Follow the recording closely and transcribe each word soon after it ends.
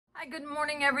Hi, good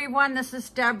morning, everyone. This is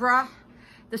Deborah.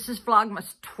 This is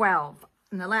Vlogmas 12.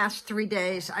 In the last 3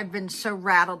 days, I've been so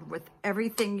rattled with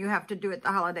everything you have to do at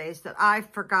the holidays that I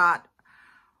forgot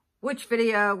which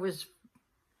video was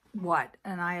what,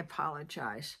 and I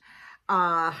apologize.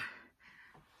 I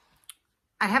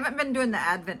haven't been doing the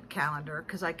Advent calendar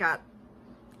because I got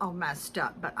all messed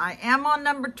up, but I am on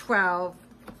number 12,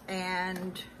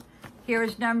 and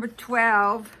here's number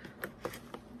 12.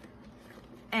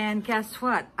 And guess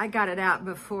what? I got it out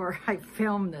before I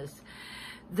filmed this.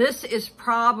 This is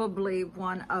probably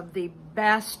one of the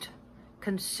best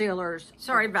concealers.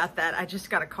 Sorry about that. I just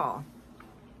got a call.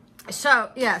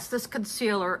 So yes, this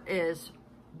concealer is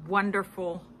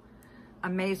wonderful,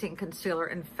 amazing concealer.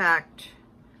 In fact,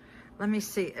 let me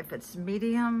see if it's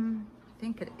medium. I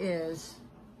think it is.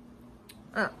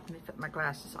 Oh, let me put my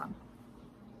glasses on.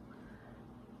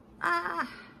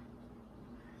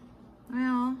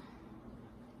 Well,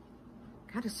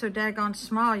 God, it's so daggone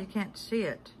small you can't see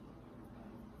it.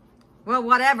 Well,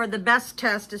 whatever. The best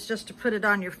test is just to put it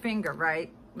on your finger, right?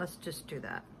 Let's just do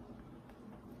that.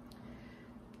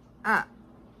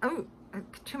 Oh,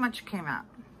 too much came out.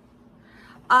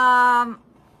 I'll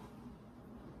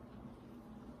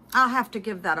have to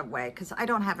give that away because I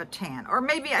don't have a tan. Or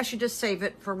maybe I should just save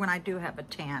it for when I do have a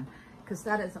tan, because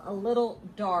that is a little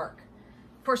dark.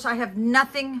 Of course, I have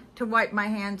nothing to wipe my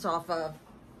hands off of,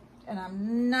 and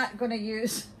I'm not going to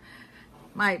use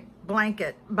my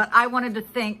blanket, but I wanted to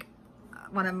thank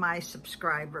one of my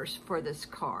subscribers for this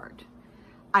card.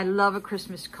 I love a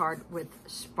Christmas card with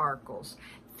sparkles.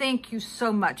 Thank you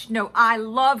so much. No, I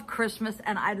love Christmas,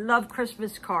 and I love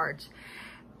Christmas cards.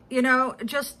 You know,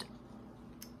 just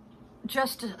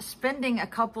spending a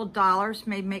couple dollars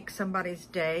may make somebody's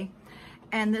day.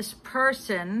 And this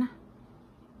person,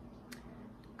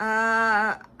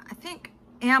 I think,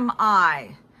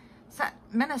 M.I., is that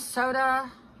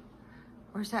Minnesota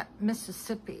or is that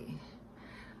Mississippi?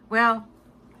 Well,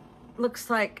 looks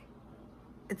like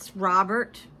it's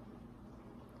Robert.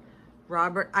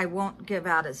 Robert, I won't give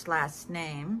out his last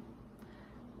name,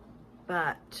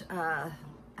 but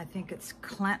I think it's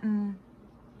Clinton.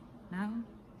 No?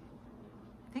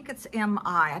 I think it's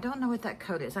M.I. I don't know what that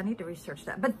code is. I need to research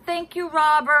that. But thank you,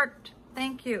 Robert.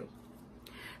 Thank you.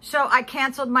 So I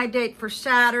canceled my date for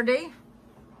Saturday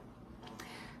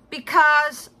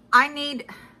because I need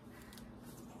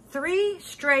 3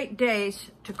 straight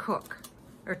days to cook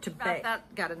or to bake.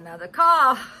 Got another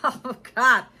call. Oh,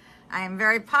 God. I am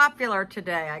very popular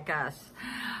today, I guess.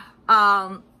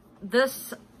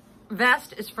 This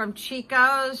vest is from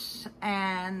Chico's,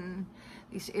 and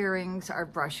these earrings are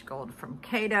brush gold from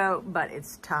Cato, but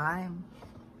it's time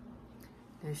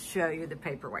to show you the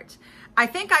paperweights. I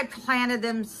think I planted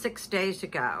them 6 days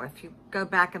ago. If you go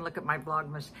back and look at my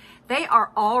Vlogmas, they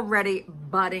are already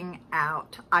budding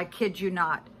out. I kid you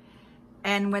not.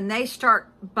 And when they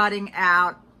start budding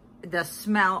out, the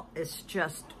smell is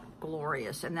just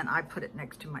glorious. And then I put it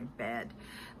next to my bed.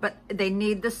 But they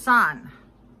need the sun.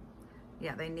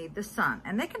 Yeah, they need the sun.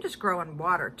 And they can just grow in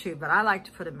water too, but I like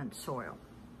to put them in soil.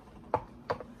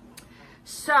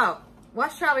 So,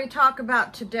 what shall we talk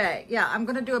about today? Yeah, I'm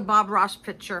going to do a Bob Ross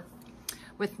picture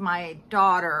with my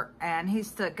daughter, and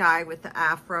he's the guy with the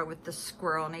afro with the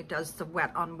squirrel, and he does the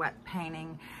wet on wet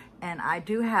painting. And I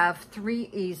do have 3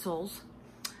 easels,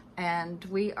 and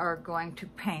we are going to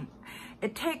paint.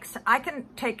 I can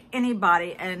take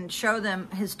anybody and show them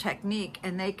his technique,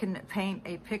 and they can paint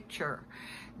a picture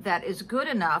that is good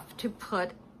enough to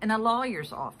put in a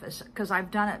lawyer's office, because I've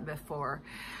done it before.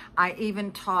 I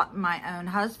even taught my own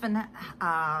husband.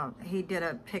 He did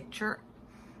a picture,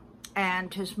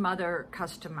 and his mother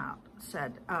cussed him out,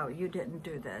 said, "Oh, you didn't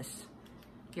do this.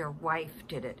 Your wife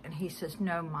did it." And he says,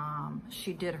 "No, Mom,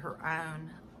 she did her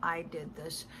own. I did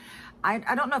this." I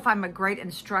don't know if I'm a great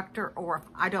instructor, or if,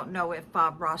 I don't know if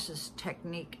Bob Ross's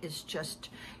technique is just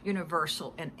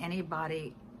universal and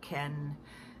anybody can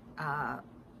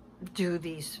do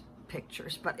these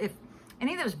pictures. But if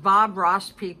any of those Bob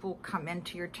Ross people come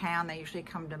into your town, they usually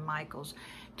come to Michael's,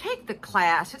 take the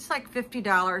class. It's like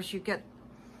 $50. You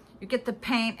get the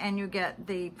paint and you get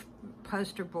the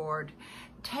poster board.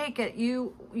 Take it.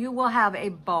 You will have a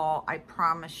ball, I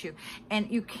promise you.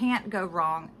 And you can't go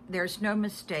wrong. There's no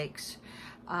mistakes.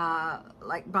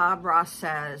 Like Bob Ross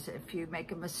says, if you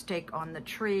make a mistake on the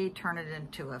tree, turn it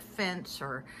into a fence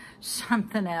or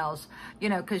something else, you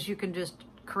know, because you can just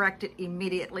correct it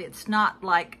immediately. It's not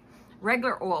like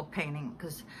regular oil painting,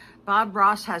 because Bob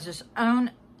Ross has his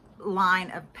own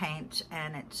line of paints,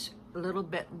 and it's a little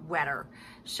bit wetter.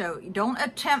 So don't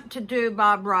attempt to do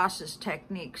Bob Ross's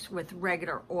techniques with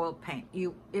regular oil paint.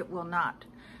 It will not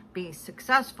be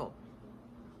successful.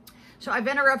 So I've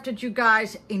interrupted you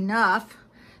guys enough.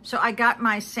 So I got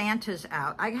my Santas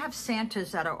out. I have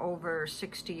Santas that are over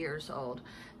 60 years old.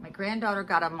 My granddaughter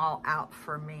got them all out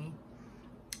for me.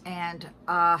 And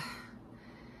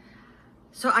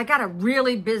so I got a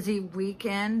really busy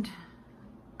weekend.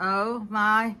 Oh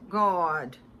my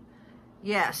God.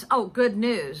 Yes. Oh, good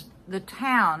news. The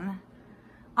town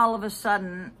all of a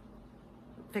sudden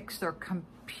fixed their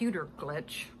computer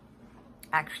glitch.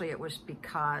 Actually, it was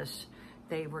because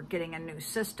they were getting a new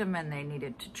system and they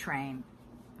needed to train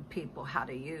people how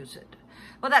to use it.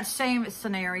 Well, that same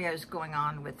scenario is going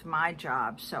on with my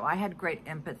job, so I had great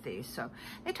empathy. So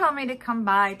they told me to come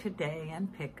by today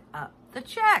and pick up the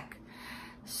check.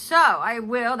 So I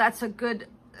will. That's a good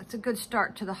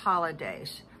start to the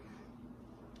holidays.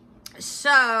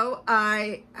 So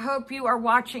I hope you are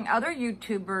watching other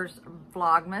YouTubers'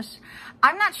 Vlogmas.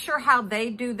 I'm not sure how they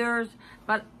do theirs,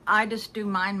 but I just do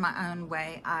mine my own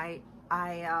way. I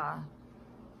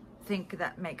think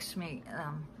that makes me,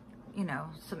 you know,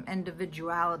 some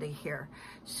individuality here.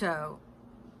 So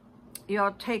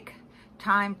you'll take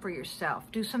time for yourself.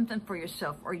 Do something for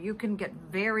yourself, or you can get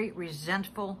very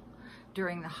resentful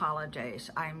during the holidays.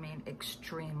 I mean,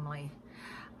 extremely.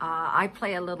 I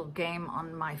play a little game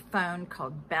on my phone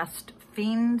called Best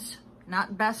Fiends,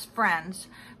 not Best Friends,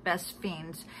 Best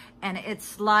Fiends. And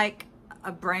it's like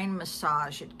a brain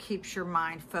massage. It keeps your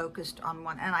mind focused on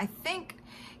one. And I think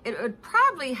it would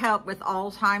probably help with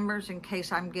Alzheimer's, in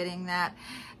case I'm getting that.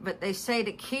 But they say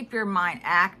to keep your mind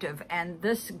active. And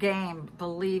this game,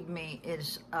 believe me,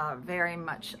 is very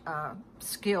much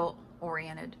skill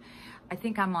oriented. I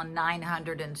think I'm on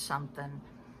 900 and something.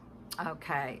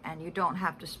 Okay, and you don't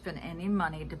have to spend any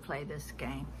money to play this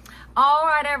game. All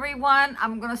right, everyone,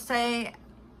 I'm going to say,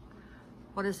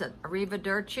 what is it?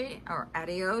 Arrivederci or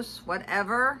adios,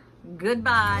 whatever.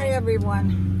 Goodbye. Hey,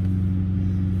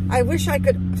 everyone. I wish I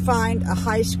could find a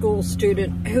high school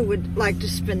student who would like to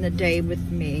spend the day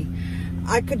with me.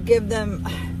 I could give them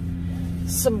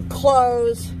some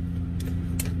clothes,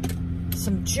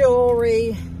 some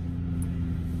jewelry,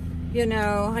 you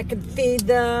know, I could feed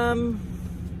them.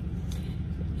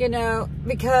 You know,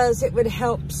 because it would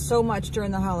help so much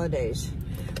during the holidays.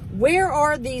 Where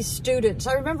are these students?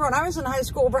 I remember when I was in high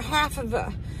school, over half of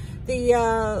the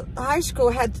high school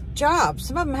had jobs.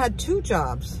 Some of them had 2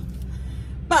 jobs.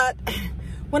 But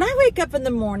when I wake up in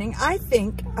the morning, I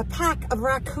think a pack of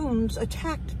raccoons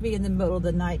attacked me in the middle of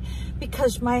the night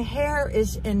because my hair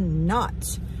is in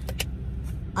knots.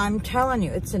 I'm telling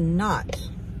you, it's in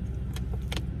knots.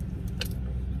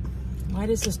 Why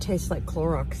does this taste like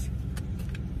Clorox?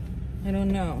 I don't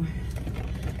know.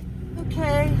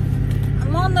 Okay,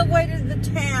 I'm on the way to the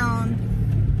town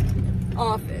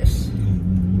office.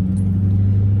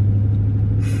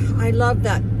 I love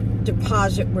that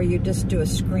deposit where you just do a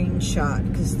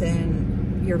screenshot, because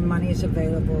then your money's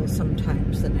available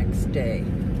sometimes the next day.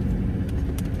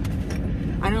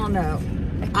 I don't know.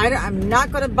 I'm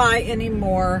not going to buy any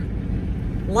more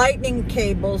lightning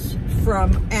cables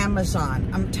from Amazon.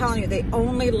 I'm telling you, they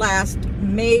only last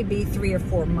maybe 3 or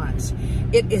 4 months.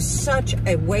 It is such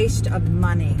a waste of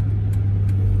money.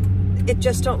 It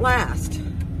just don't last.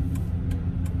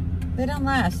 They don't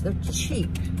last. They're cheap.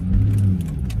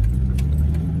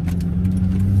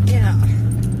 Yeah.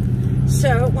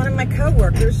 So one of my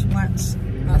coworkers wants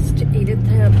us to eat at the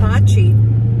hibachi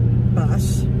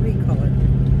bus. What do you call it?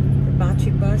 Hibachi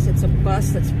bus. It's a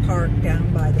bus that's parked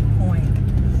down by the point.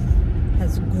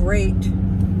 Has great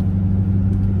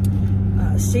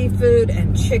seafood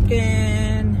and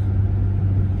chicken.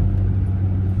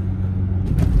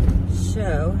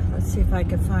 So let's see if I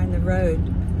can find the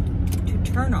road to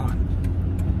turn on.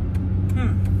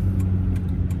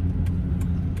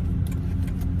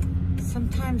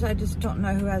 Sometimes I just don't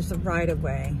know who has the right of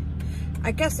way.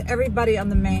 I guess everybody on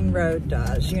the main road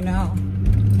does, you know.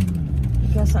 I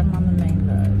guess I'm on the main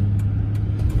road.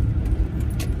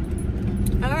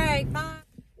 All right, bye.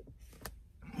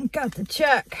 Got the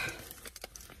check.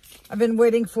 I've been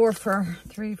waiting for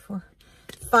 3, 4,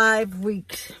 5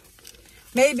 weeks.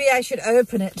 Maybe I should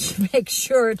open it to make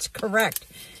sure it's correct.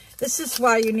 This is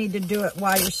why you need to do it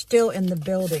while you're still in the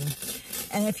building.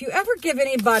 And if you ever give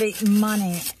anybody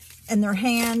money in their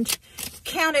hand,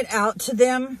 count it out to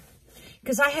them.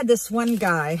 Because I had this one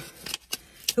guy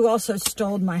who also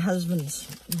stole my husband's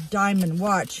diamond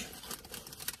watch.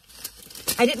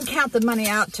 I didn't count the money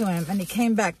out to him, and he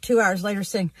came back 2 hours later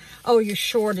saying, "Oh, you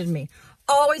shorted me."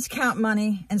 Always count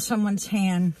money in someone's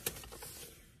hand.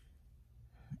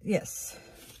 Yes,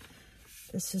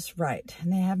 this is right.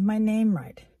 And they have my name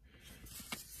right.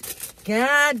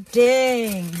 God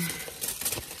dang.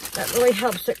 That really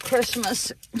helps at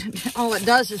Christmas. All it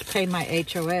does is pay my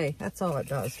HOA. That's all it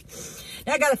does.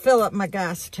 Now I got to fill up my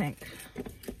gas tank.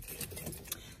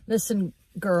 Listen,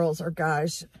 girls or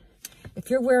guys, if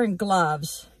you're wearing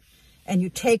gloves and you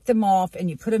take them off and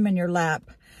you put them in your lap,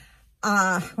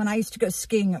 when I used to go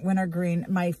skiing at Wintergreen,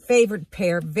 my favorite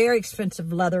pair, very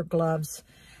expensive leather gloves,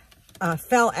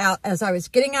 fell out as I was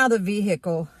getting out of the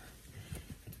vehicle,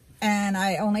 and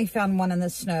I only found one in the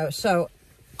snow. So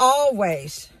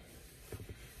always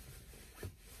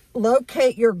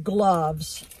locate your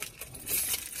gloves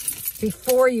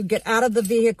before you get out of the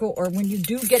vehicle, or when you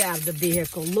do get out of the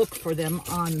vehicle, look for them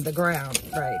on the ground,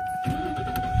 right?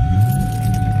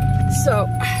 So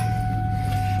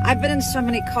I've been in so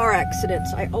many car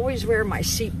accidents, I always wear my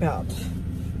seatbelt.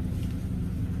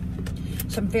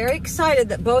 So I'm very excited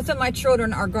that both of my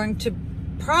children are going to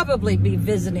probably be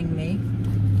visiting me.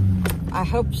 I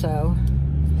hope so.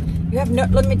 You have no,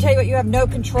 let me tell you what, you have no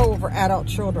control over adult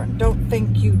children. Don't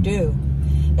think you do.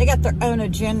 They got their own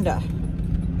agenda.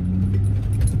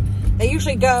 They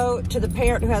usually go to the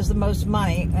parent who has the most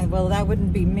money, and well, that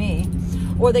wouldn't be me.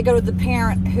 Or they go to the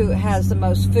parent who has the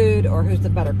most food or who's the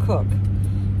better cook.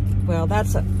 Well,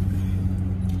 that's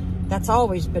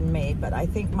always been me, but I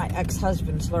think my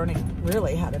ex-husband's learning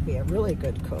really how to be a really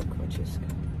good cook, which is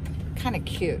kind of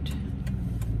cute.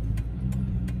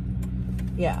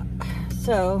 Yeah,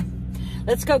 so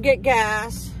let's go get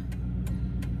gas.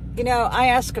 You know, I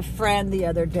asked a friend the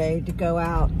other day to go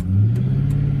out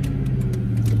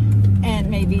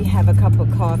and maybe have a cup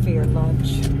of coffee or lunch.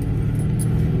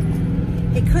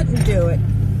 He couldn't do it.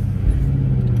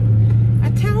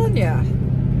 I'm telling you.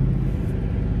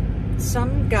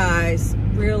 Some guys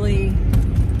really,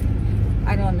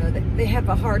 I don't know, they have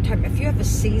a hard time. If you have a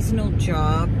seasonal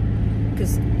job,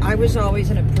 because I was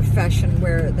always in a profession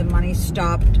where the money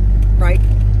stopped right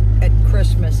at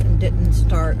Christmas and didn't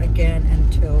start again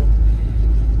until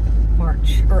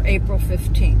March or April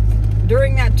 15th.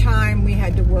 During that time, we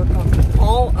had to work on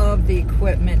all of the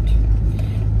equipment,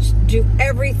 do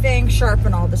everything,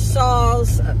 sharpen all the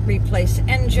saws, replace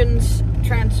engines,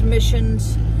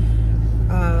 transmissions,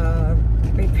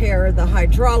 repair the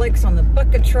hydraulics on the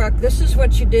bucket truck. This is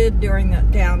what you did during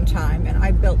that downtime, and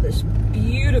I built this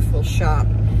beautiful shop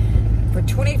for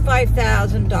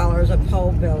 $25,000 a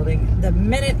pole building. The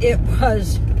minute it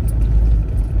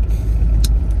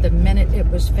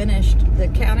was finished, the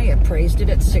county appraised it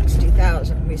at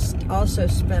 $60,000. We also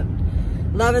spent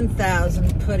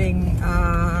 $11,000 putting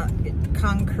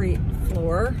concrete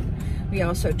floor. We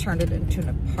also turned it into an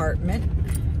apartment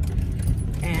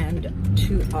and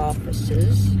 2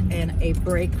 offices and a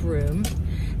break room.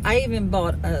 I even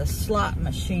bought a slot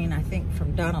machine, I think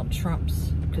from Donald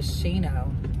Trump's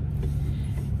casino.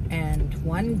 And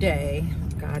one day,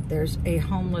 God, there's a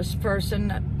homeless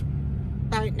person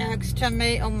right next to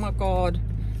me. Oh my God.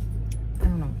 I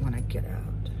don't want to get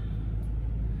out.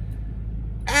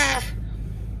 Ah!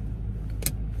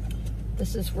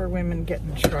 This is where women get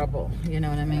in trouble, you know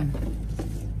what I mean?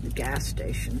 Gas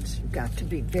stations. You've got to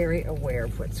be very aware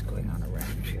of what's going on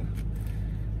around you.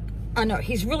 Oh no,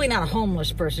 he's really not a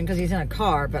homeless person because he's in a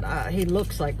car, but he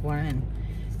looks like one, and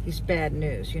he's bad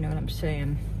news, you know what I'm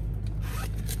saying?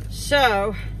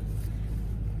 So,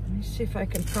 let me see if I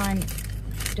can find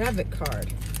a debit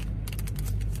card.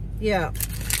 Yeah.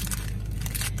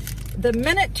 The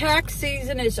minute tax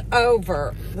season is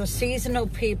over, the seasonal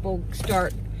people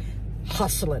start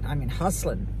hustling. I mean,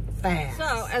 hustling fast.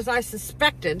 So, as I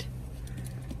suspected,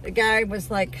 the guy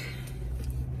was like,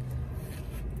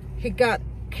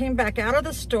 came back out of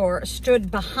the store, stood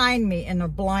behind me in a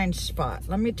blind spot.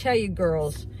 Let me tell you,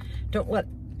 girls, don't let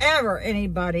ever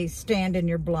anybody stand in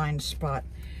your blind spot.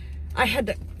 I had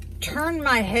to turn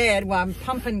my head while I'm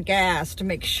pumping gas to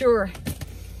make sure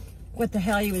what the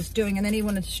hell he was doing, and then he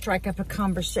wanted to strike up a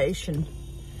conversation.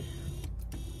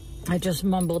 I just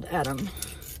mumbled at him.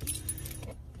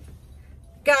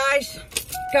 Guys,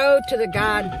 go to the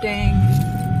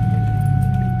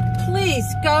please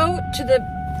go to the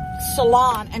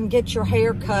salon and get your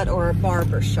hair cut, or a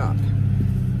barber shop.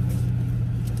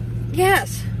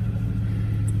 Yes.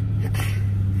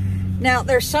 Now,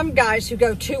 there's some guys who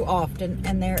go too often,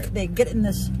 and they get in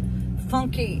this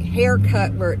funky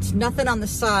haircut where it's nothing on the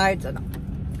sides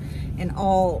and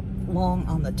all long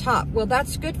on the top. Well,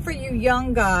 that's good for you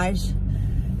young guys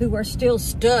who are still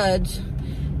studs,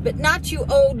 but not you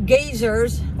old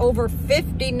geezers over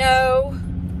 50. No,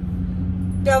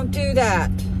 don't do that.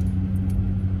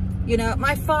 You know,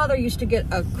 my father used to get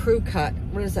a crew cut.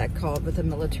 What is that called with a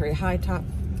military high top?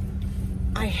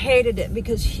 I hated it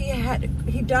because he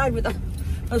died with a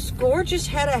most gorgeous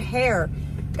head of hair.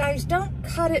 Guys, don't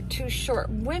cut it too short.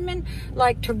 Women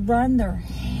like to run their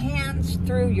hands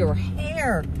through your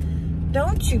hair.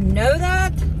 Don't you know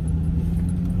that?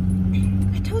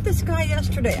 I told this guy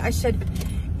yesterday, I said,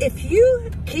 if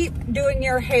you keep doing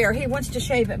your hair, he wants to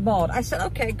shave it bald. I said,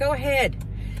 okay, go ahead.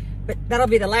 But that'll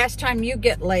be the last time you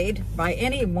get laid by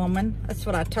any woman. That's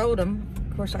what I told him.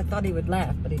 Of course, I thought he would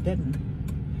laugh, but he didn't.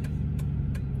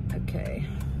 Okay.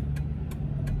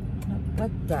 What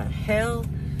the hell?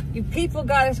 You people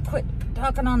guys quit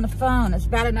talking on the phone. It's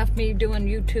bad enough me doing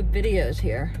YouTube videos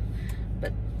here.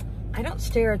 But I don't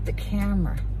stare at the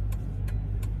camera.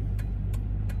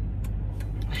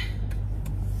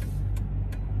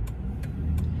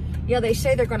 Yeah, they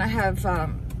say they're going to have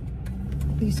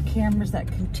these cameras that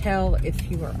can tell if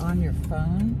you are on your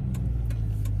phone.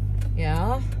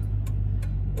 Yeah.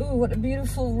 Ooh, what a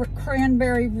beautiful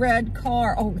cranberry red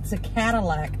car. Oh, it's a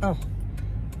Cadillac. Oh,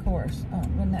 of course. Oh,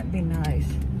 wouldn't that be nice?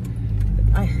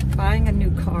 Buying a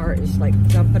new car is like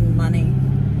dumping money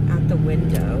out the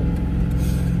window.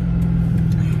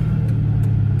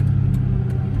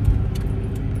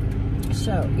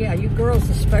 So, yeah, you girls,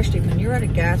 especially when you're at a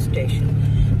gas station,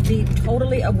 be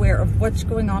totally aware of what's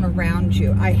going on around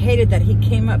you. I hated that he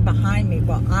came up behind me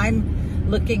while I'm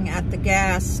looking at the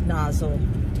gas nozzle,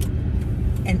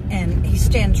 and he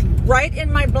stands right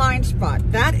in my blind spot.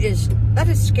 That is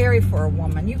scary for a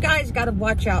woman. You guys got to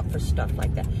watch out for stuff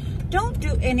like that. Don't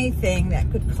do anything that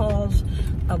could cause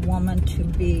a woman to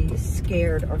be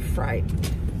scared or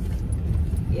frightened.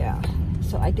 Yeah,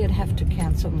 so I did have to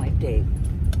cancel my date.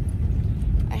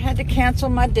 I had to cancel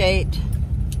my date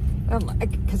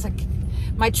because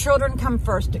my children come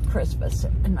first at Christmas,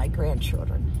 and my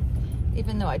grandchildren.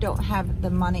 Even though I don't have the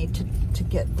money to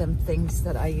get them things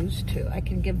that I used to. I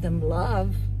can give them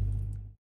love.